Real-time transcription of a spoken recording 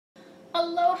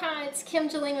Aloha, it's Kim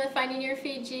Jolene with Finding Your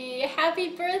Fiji. Happy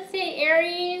birthday,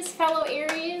 Aries, fellow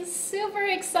Aries. Super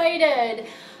excited.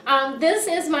 This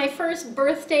is my first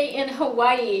birthday in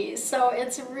Hawaii, so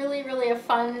it's really a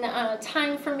fun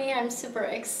time for me. I'm super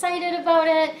excited about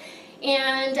it,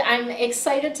 and I'm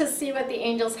excited to see what the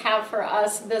angels have for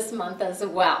us this month as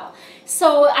well.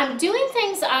 So I'm doing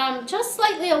things just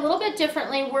slightly a little bit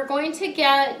differently. We're going to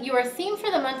get, your theme for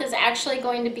the month is actually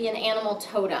going to be an animal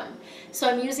totem. So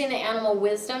I'm using the Animal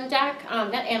Wisdom deck,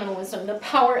 not Animal Wisdom, the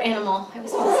Power Animal. I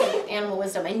was going to say Animal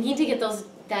Wisdom. I need to get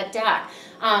that deck.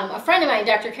 A friend of mine,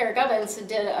 Dr. Kara Gubbins,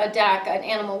 did a deck, an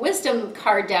Animal Wisdom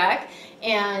card deck,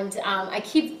 and I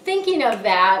keep thinking of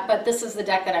that, but this is the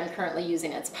deck that I'm currently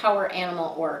using. It's Power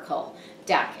Animal Oracle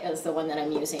deck is the one that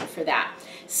I'm using for that.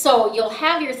 So you'll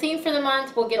have your theme for the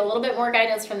month. We'll get a little bit more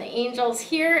guidance from the angels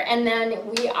here, and then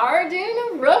we are doing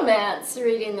a romance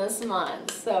reading this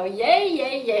month. So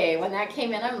yay. When that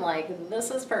came in, I'm like,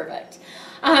 this is perfect.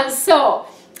 So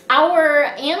our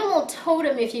animal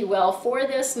totem, if you will, for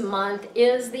this month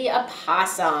is the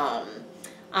opossum.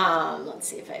 Let's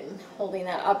see if I'm holding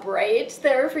that up right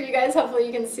there for you guys. Hopefully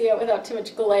you can see it without too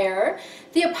much glare.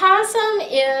 The opossum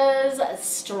is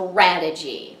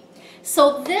strategy.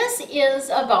 So this is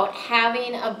about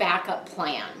having a backup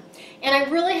plan. And I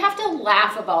really have to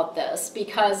laugh about this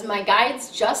because my guides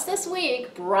just this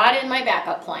week brought in my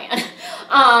backup plan.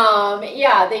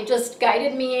 Yeah, they just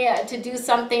guided me to do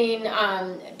something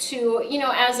to, you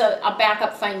know, as a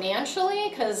backup financially,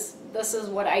 because this is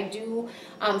what I do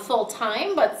full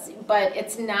time, but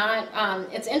it's not,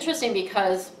 it's interesting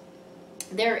because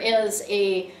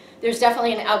there's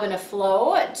definitely an ebb and a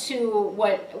flow to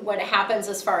what happens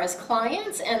as far as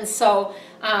clients. And so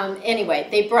anyway,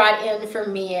 they brought in for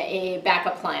me a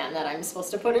backup plan that I'm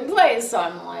supposed to put in place. So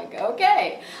I'm like,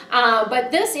 okay.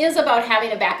 But this is about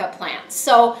having a backup plan.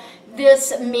 So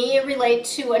this may relate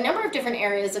to a number of different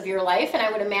areas of your life, and I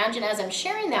would imagine as I'm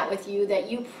sharing that with you that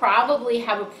you probably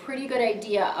have a pretty good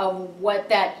idea of what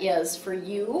that is for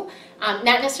you. Not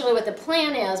necessarily what the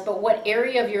plan is, but what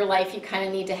area of your life you kind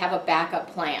of need to have a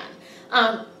backup plan.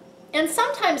 And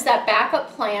sometimes that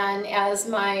backup plan, as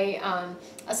my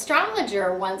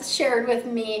astrologer once shared with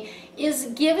me, is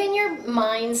giving your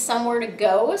mind somewhere to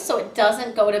go so it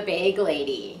doesn't go to bag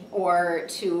lady or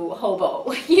to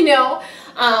hobo, you know.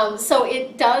 So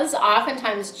it does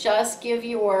oftentimes just give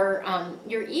your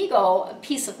ego a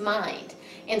peace of mind,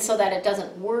 and so that it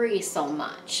doesn't worry so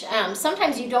much.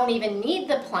 Sometimes you don't even need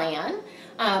the plan,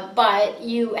 but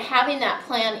you having that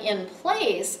plan in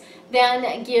place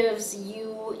then gives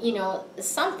you, you know,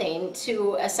 something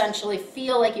to essentially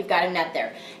feel like you've got a net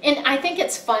there. And I think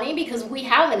it's funny because we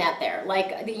have a net there.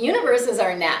 Like, the universe is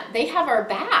our net. They have our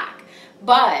back.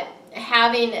 But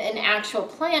having an actual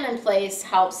plan in place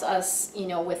helps us, you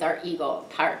know, with our ego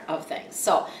part of things.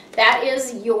 So that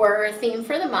is your theme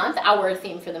for the month, our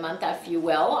theme for the month, if you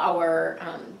will, our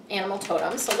animal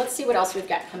totem. So let's see what else we've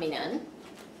got coming in.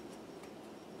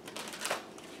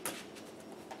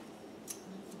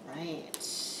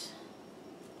 Right.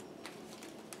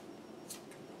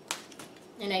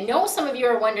 And I know some of you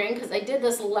are wondering, because I did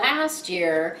this last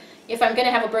year, if I'm going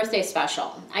to have a birthday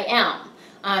special. I am.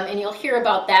 And you'll hear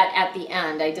about that at the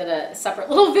end. I did a separate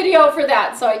little video for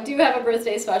that, so I do have a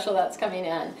birthday special that's coming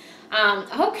in.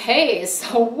 Okay,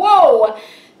 so whoa!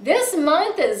 This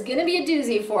month is going to be a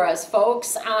doozy for us,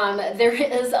 folks. There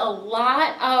is a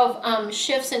lot of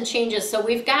shifts and changes. So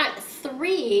we've got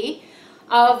 3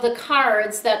 of the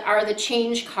cards that are the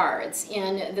change cards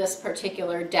in this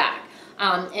particular deck.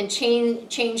 And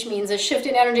change means a shift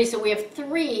in energy, so we have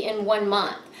 3 in 1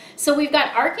 month. So we've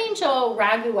got Archangel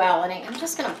Raguel, and I'm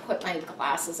just going to put my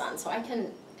glasses on so I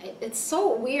can, it's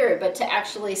so weird, but to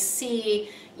actually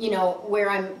see, you know, where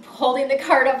I'm holding the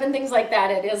card up and things like that,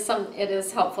 it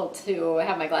is helpful to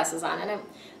have my glasses on. And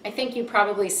I think you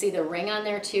probably see the ring on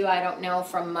there too. I don't know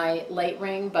from my light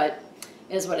ring, but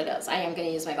is what it is. I am going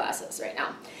to use my glasses right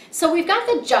now. So we've got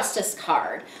the Justice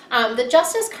card. The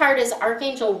Justice card is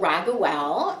Archangel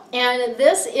Raguel, and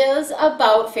this is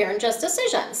about fair and just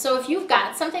decisions. So if you've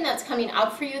got something that's coming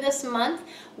up for you this month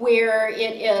where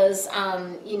it is,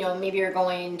 you know, maybe you're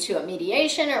going to a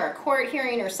mediation or a court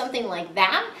hearing or something like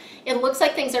that, it looks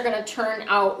like things are going to turn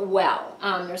out well.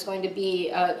 There's going to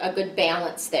be a good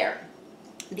balance there.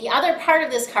 The other part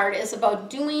of this card is about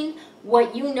doing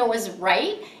what you know is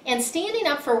right and standing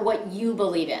up for what you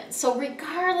believe in. So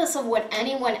regardless of what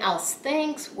anyone else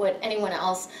thinks, what anyone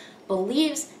else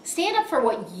believes, stand up for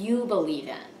what you believe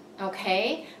in,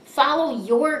 okay? Follow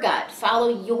your gut,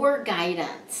 follow your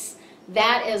guidance.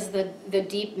 That is the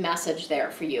deep message there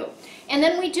for you. And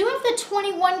then we do have the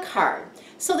 21 card.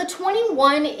 So the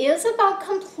 21 is about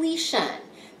completion.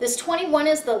 This 21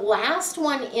 is the last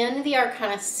one in the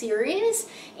Arcana series,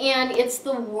 and it's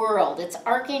the World. It's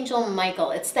Archangel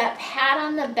Michael. It's that pat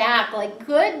on the back, like,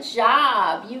 good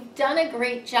job. You've done a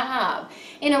great job.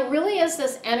 And it really is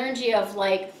this energy of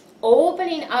like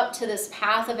opening up to this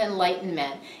path of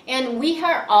enlightenment. And we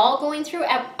are all going through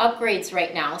upgrades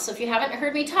right now. So if you haven't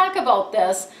heard me talk about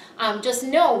this, just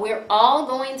know we're all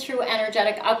going through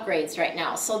energetic upgrades right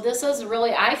now. So this is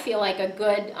really, I feel like, a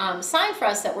good sign for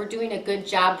us that we're doing a good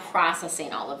job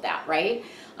processing all of that, right?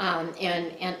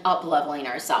 And up-leveling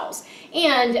ourselves.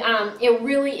 And it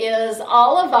really is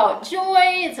all about joy.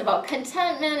 It's about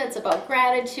contentment. It's about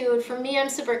gratitude. For me, I'm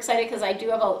super excited because I do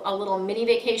have a little mini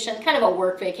vacation, kind of a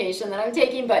work vacation that I'm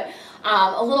taking, but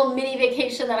a little mini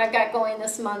vacation that I've got going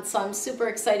this month. So I'm super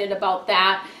excited about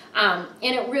that. And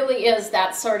it really is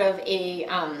that sort of a,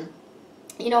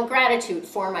 you know, gratitude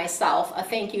for myself, a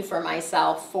thank you for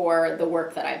myself for the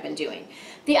work that I've been doing.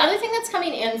 The other thing that's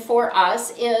coming in for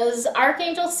us is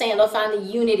Archangel Sandalphon, the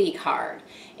Unity card.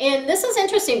 And this is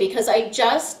interesting because I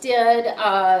just did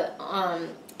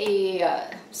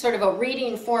sort of a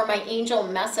reading for my Angel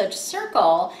Message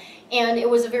Circle, and it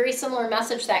was a very similar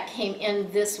message that came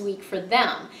in this week for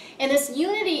them. And this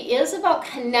unity is about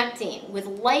connecting with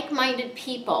like-minded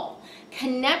people,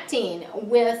 connecting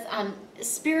with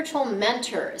spiritual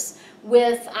mentors,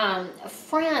 with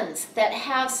friends that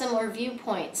have similar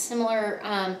viewpoints, similar,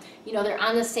 you know, they're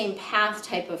on the same path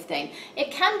type of thing. It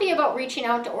can be about reaching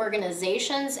out to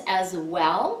organizations as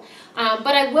well.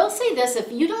 But I will say this,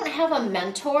 if you don't have a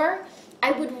mentor,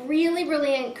 I would really,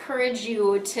 really encourage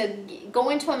you to go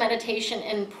into a meditation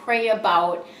and pray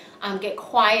about, get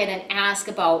quiet and ask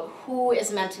about who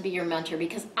is meant to be your mentor,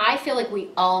 because I feel like we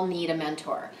all need a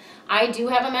mentor. I do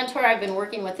have a mentor. I've been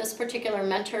working with this particular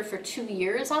mentor for 2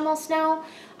 years almost now.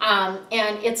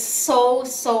 And it's so,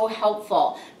 so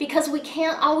helpful because we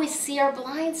can't always see our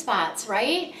blind spots,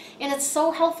 right? And it's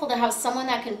so helpful to have someone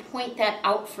that can point that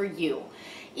out for you.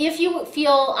 If you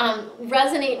feel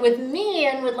resonate with me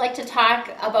and would like to talk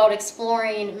about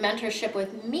exploring mentorship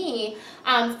with me,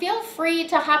 feel free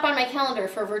to hop on my calendar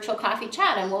for a virtual coffee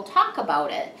chat and we'll talk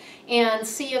about it and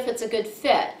see if it's a good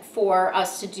fit for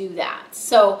us to do that.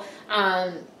 So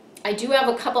I do have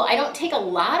a couple, I don't take a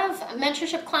lot of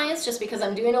mentorship clients just because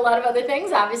I'm doing a lot of other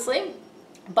things, obviously.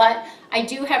 But I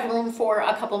do have room for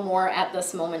a couple more at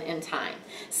this moment in time.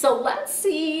 So let's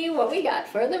see what we got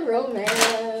for the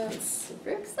romance.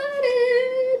 Super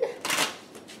excited.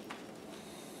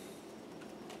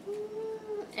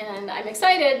 And I'm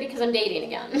excited because I'm dating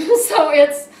again. So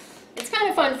it's kind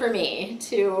of fun for me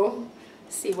to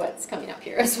see what's coming up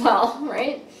here as well,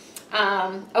 right?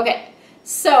 Okay.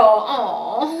 So,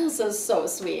 oh, this is so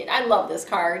sweet. I love this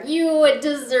card. You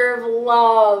deserve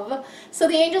love. So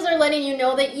the angels are letting you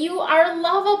know that you are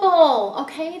lovable,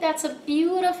 okay? That's a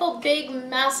beautiful big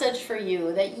message for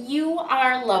you, that you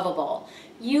are lovable.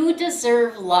 You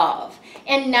deserve love.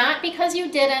 And not because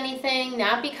you did anything,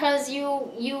 not because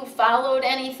you followed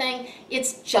anything.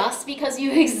 It's just because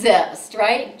you exist,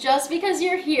 right? Just because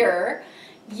you're here.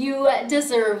 You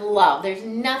deserve love. There's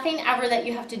nothing ever that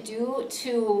you have to do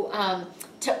to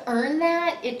earn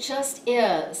that. It just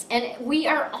is. And we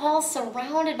are all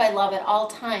surrounded by love at all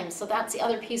times. So that's the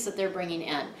other piece that they're bringing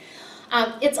in.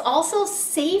 It's also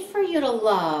safe for you to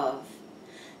love.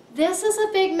 This is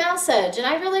a big message, and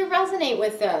I really resonate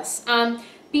with this.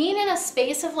 Being in a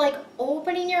space of like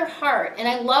opening your heart. And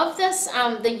I love this,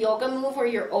 the yoga move where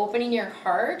you're opening your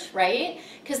heart, right?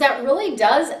 Because that really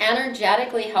does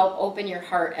energetically help open your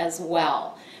heart as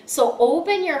well. So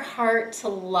open your heart to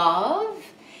love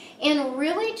and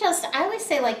really just, I always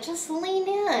say, like, just lean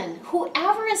in.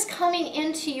 Whoever is coming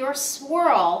into your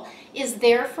swirl is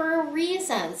there for a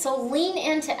reason. So lean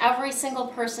into every single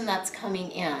person that's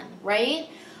coming in, right?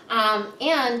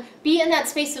 And be in that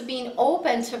space of being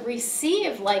open to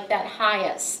receive like that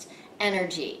highest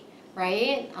energy,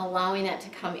 right? Allowing that to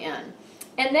come in.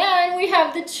 And then we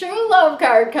have the true love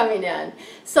card coming in.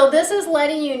 So this is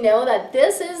letting you know that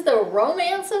this is the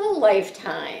romance of a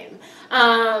lifetime.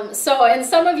 And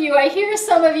some of you, I hear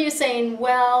some of you saying,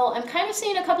 well, I'm kind of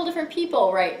seeing a couple different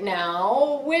people right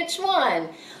now. Which one?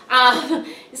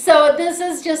 So this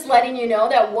is just letting you know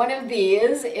that one of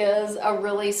these is a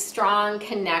really strong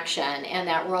connection and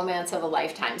that romance of a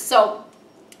lifetime. So,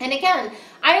 and again,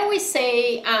 I always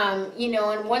say, you know,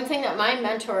 and one thing that my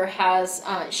mentor has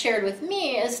shared with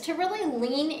me is to really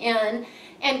lean in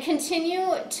and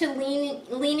continue to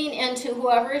leaning into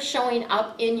whoever is showing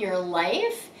up in your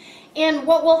life. And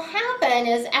what will happen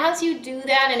is as you do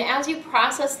that and as you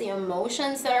process the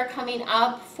emotions that are coming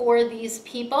up for these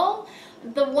people,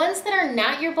 the ones that are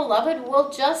not your beloved will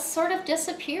just sort of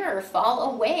disappear or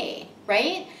fall away,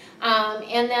 right?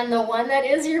 And then the one that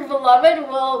is your beloved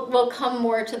will come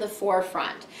more to the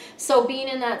forefront. So being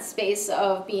in that space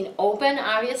of being open,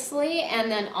 obviously,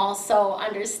 and then also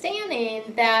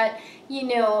understanding that, you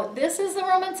know, this is the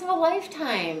romance of a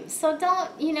lifetime. So don't,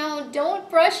 you know, don't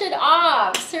brush it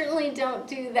off. Certainly don't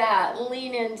do that.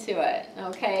 Lean into it,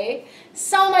 okay?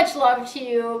 So much love to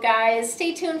you guys.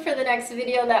 Stay tuned for the next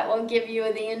video that will give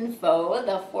you the info,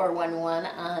 the 411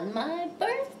 on my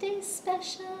birthday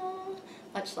special.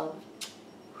 Much love.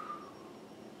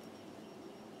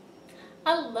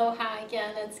 Aloha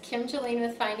again, it's Kim Jolene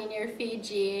with Finding Your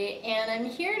Fiji, and I'm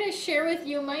here to share with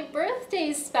you my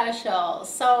birthday special.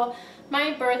 So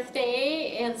my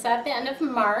birthday is at the end of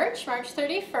March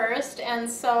 31st, and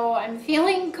so I'm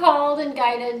feeling called and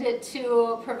guided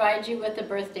to provide you with a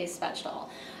birthday special.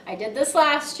 I did this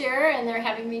last year, and they're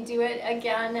having me do it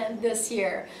again this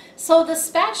year. So the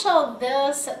special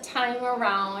this time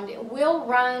around will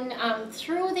run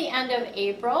through the end of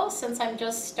April, since I'm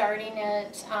just starting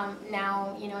it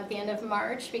now, you know, at the end of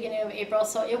March, beginning of April.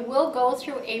 So it will go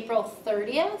through April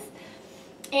 30th.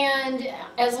 And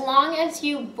as long as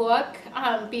you book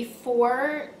on or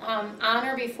before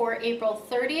April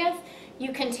 30th,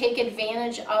 you can take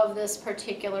advantage of this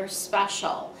particular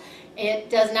special. It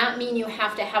does not mean you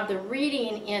have to have the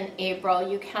reading in April.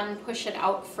 You can push it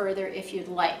out further if you'd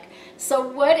like. So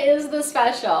what is the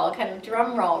special? Kind of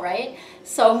drum roll, right?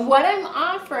 So what I'm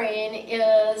offering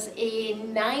is a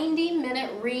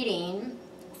 90-minute reading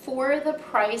for the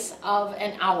price of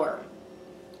an hour.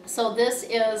 So this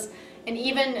is an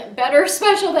even better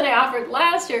special than I offered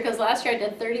last year, because last year I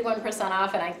did 31%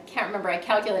 off, and I can't remember, I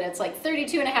calculated it's like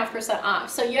 32.5% off.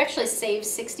 So you actually save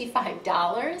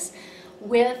 $65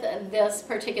 with this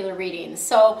particular reading.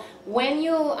 So when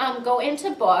you go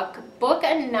into book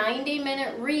a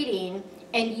 90-minute reading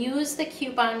and use the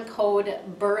coupon code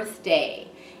BIRTHDAY,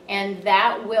 and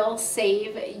that will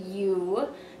save you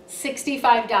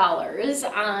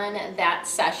 $65 on that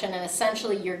session, and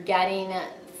essentially you're getting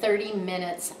 30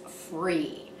 minutes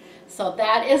free. So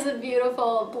that is a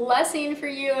beautiful blessing for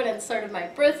you, and it's sort of my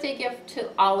birthday gift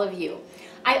to all of you.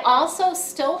 I also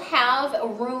still have a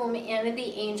room in the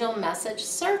Angel Message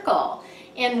Circle.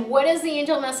 And what is the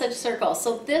Angel Message Circle?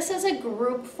 So this is a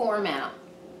group format.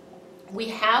 We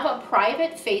have a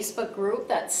private Facebook group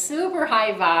that's super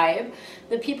high vibe.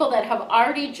 The people that have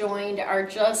already joined are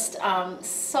just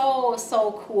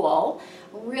so cool.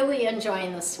 Really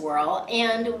enjoying the swirl.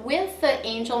 And with the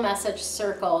Angel Message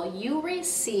Circle, you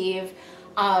receive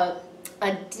a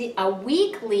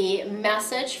weekly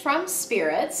message from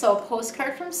Spirit, so a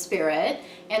postcard from Spirit,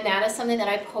 and that is something that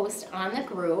I post on the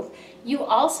group. You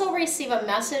also receive a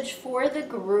message for the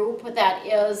group that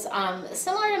is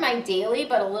similar to my daily,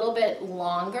 but a little bit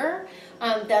longer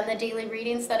than the daily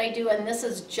readings that I do, and this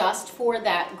is just for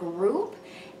that group.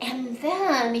 And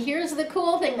then here's the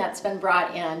cool thing that's been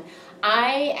brought in.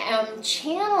 I am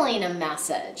channeling a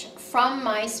message from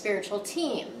my spiritual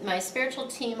team. My spiritual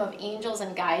team of angels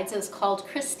and guides is called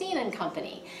Christine and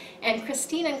Company. And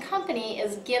Christine and Company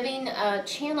is giving a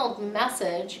channeled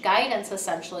message, guidance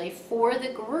essentially, for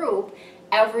the group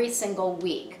every single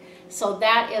week. So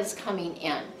that is coming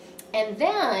in. And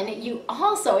then you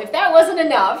also, if that wasn't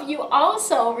enough, you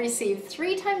also receive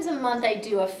 3 times a month I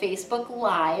do a Facebook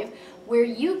Live where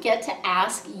you get to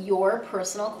ask your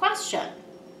personal question.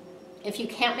 If you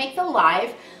can't make the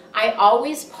live, I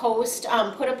always post,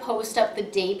 put a post up the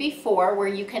day before where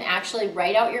you can actually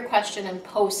write out your question and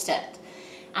post it.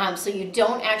 So you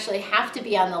don't actually have to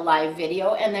be on the live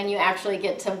video, and then you actually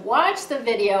get to watch the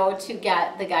video to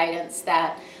get the guidance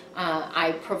that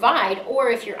I provide, or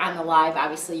if you're on the live,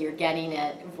 obviously you're getting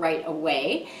it right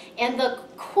away. And the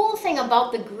cool thing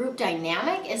about the group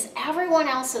dynamic is everyone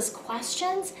else's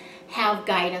questions have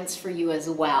guidance for you as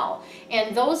well.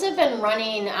 And those have been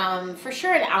running for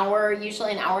sure an hour,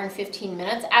 usually an hour and 15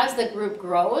 minutes. As the group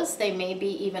grows, they may be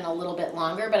even a little bit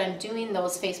longer, but I'm doing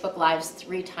those Facebook Lives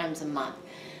 3 times a month.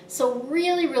 So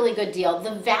really, really good deal.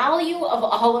 The value of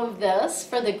all of this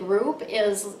for the group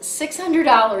is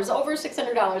 $600, over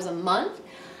 $600 a month.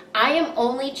 I am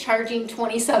only charging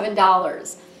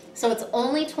 $27. So it's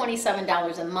only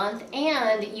 $27 a month,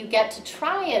 and you get to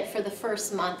try it for the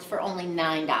first month for only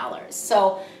 $9.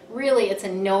 So really, it's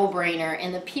a no-brainer,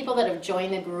 and the people that have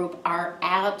joined the group are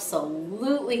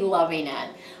absolutely loving it.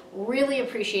 really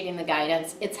appreciating the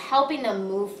guidance. It's helping them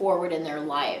move forward in their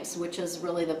lives, which is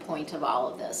really the point of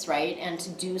all of this, right? And to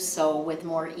do so with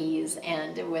more ease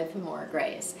and with more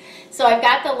grace. So I've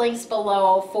got the links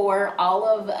below for all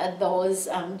of those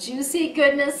juicy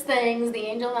goodness things, the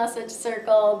Angel Message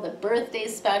Circle, the birthday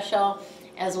special,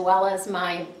 as well as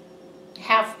my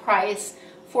half price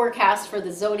forecast for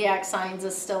the zodiac signs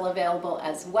is still available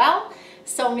as well.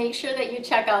 So make sure that you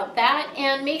check out that,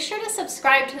 and make sure to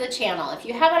subscribe to the channel. If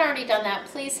you haven't already done that,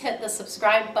 please hit the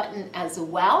subscribe button as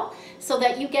well so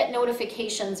that you get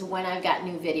notifications when I've got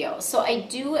new videos. So I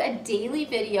do a daily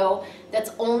video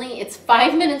that's it's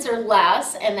 5 minutes or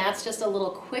less, and that's just a little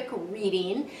quick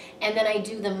reading. And then I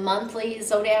do the monthly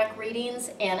zodiac readings,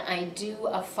 and I do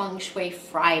a Feng Shui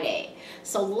Friday.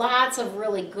 So lots of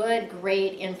really good,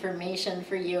 great information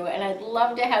for you, and I'd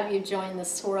love to have you join the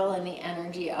swirl and the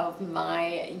energy of my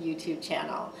YouTube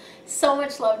channel. So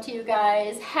much love to you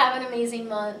guys. Have an amazing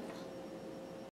month.